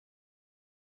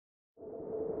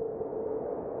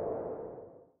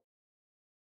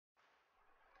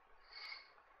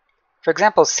For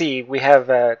example C, we have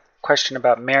a question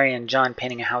about Mary and John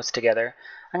painting a house together.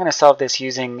 I'm going to solve this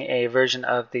using a version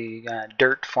of the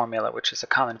DIRT formula, which is a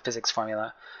common physics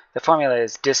formula. The formula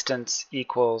is distance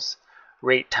equals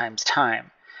rate times time.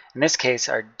 In this case,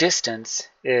 our distance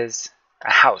is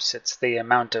a house. It's the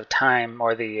amount of time,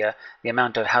 or the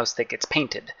amount of house that gets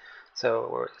painted. So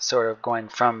we're sort of going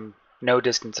from no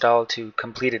distance at all to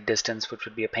completed distance, which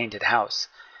would be a painted house.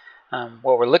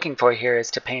 What we're looking for here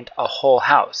is to paint a whole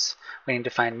house. We need to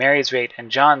find Mary's rate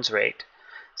and John's rate.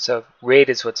 So rate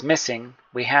is what's missing.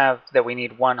 We have that we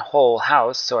need one whole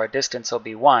house, so our distance will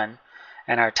be 1,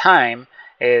 and our time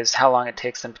is how long it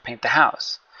takes them to paint the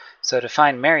house. So to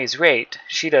find Mary's rate,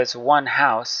 she does one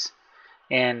house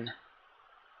in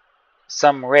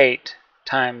some rate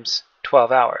times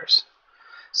 12 hours.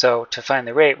 So to find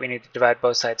the rate, we need to divide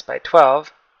both sides by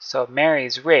 12. So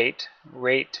Mary's rate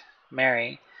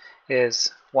Mary,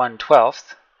 is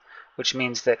 1/12, which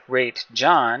means that rate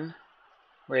John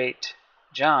is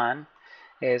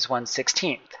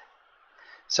 1/16.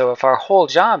 So if our whole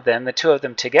job then, the two of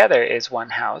them together, is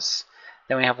one house,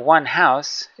 then we have one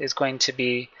house is going to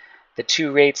be the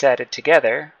two rates added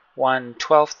together,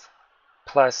 1/12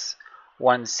 plus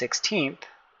 1/16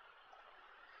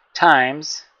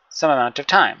 times some amount of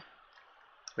time.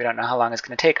 We don't know how long it's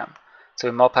going to take them. So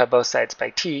we multiply both sides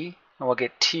by t, and we'll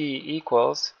get t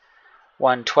equals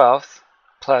 1/12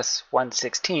 plus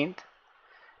 1/16.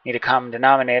 Need a common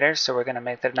denominator, so we're going to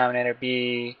make the denominator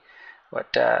be,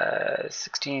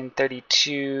 16,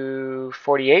 32,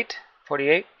 48?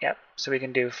 48? Yep. So we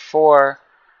can do 4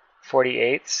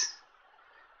 48ths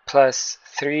plus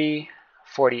 3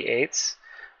 48ths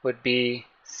would be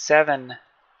 7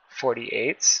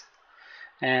 48ths.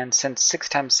 And since 6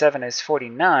 times 7 is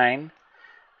 49,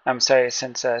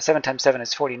 since 7 times 7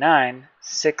 is 49,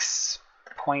 6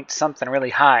 point something really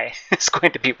high is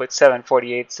going to be what 7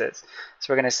 48ths is. So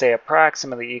we're going to say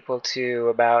approximately equal to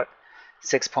about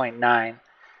 6.9.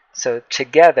 So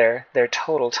together, their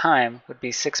total time would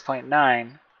be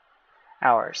 6.9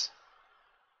 hours.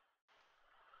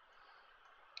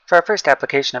 For our first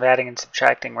application of adding and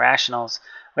subtracting rationals,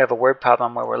 we have a word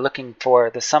problem where we're looking for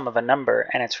the sum of a number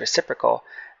and its reciprocal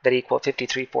that equal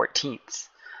 53/14.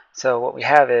 So what we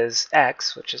have is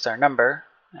x, which is our number,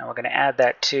 and we're going to add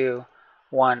that to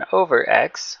 1 over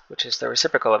x, which is the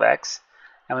reciprocal of x,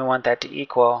 and we want that to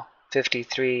equal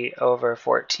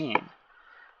 53/14.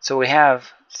 So we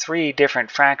have three different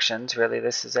fractions, really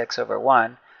this is x over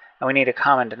 1, and we need a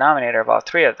common denominator of all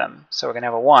three of them. So we're going to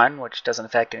have a 1, which doesn't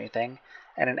affect anything,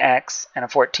 and an x, and a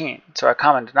 14. So our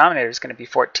common denominator is going to be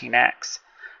 14x.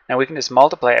 Now we can just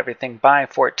multiply everything by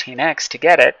 14x to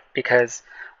get it, because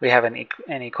we have an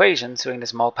equation, so we can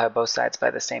just multiply both sides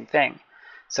by the same thing.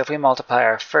 So if we multiply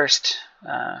our first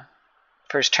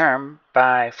term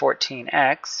by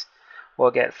 14x,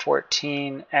 we'll get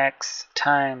 14x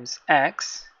times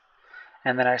x,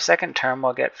 and then our second term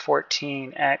will get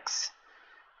 14x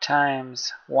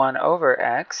times 1 over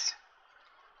x,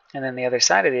 and then the other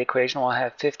side of the equation will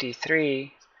have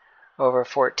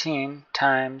 53/14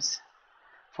 times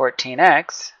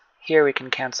 14x. Here we can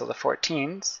cancel the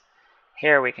 14s,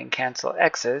 here we can cancel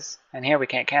x's, and here we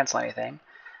can't cancel anything.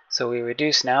 So we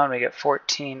reduce now and we get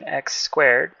 14x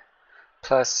squared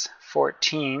plus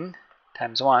 14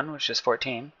 times 1, which is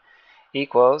 14,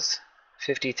 equals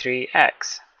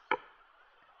 53x.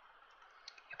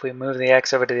 If we move the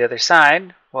x over to the other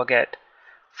side, we'll get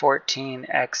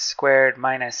 14x squared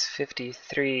minus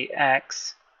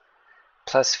 53x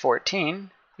plus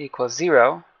 14 equals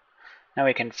 0. Now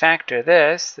we can factor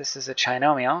this. This is a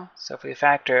trinomial, so if we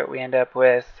factor it, we end up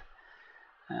with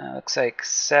looks like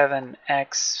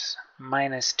 7x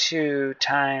minus 2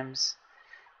 times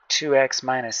 2x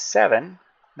minus 7.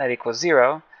 That equals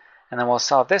 0. And then we'll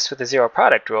solve this with the zero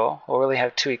product rule. We'll really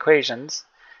have two equations.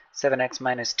 7x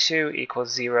minus 2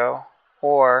 equals 0,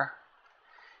 or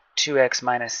 2x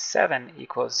minus 7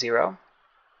 equals 0.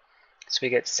 So we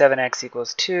get 7x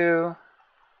equals 2,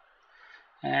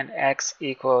 and x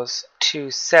equals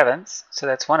 2/7. So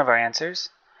that's one of our answers.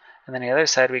 And then the other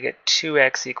side we get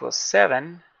 2x equals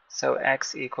 7, so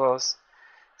x equals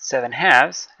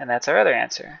 7/2, and that's our other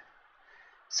answer.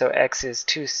 So x is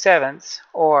 2/7,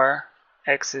 or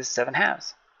x is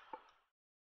 7/2.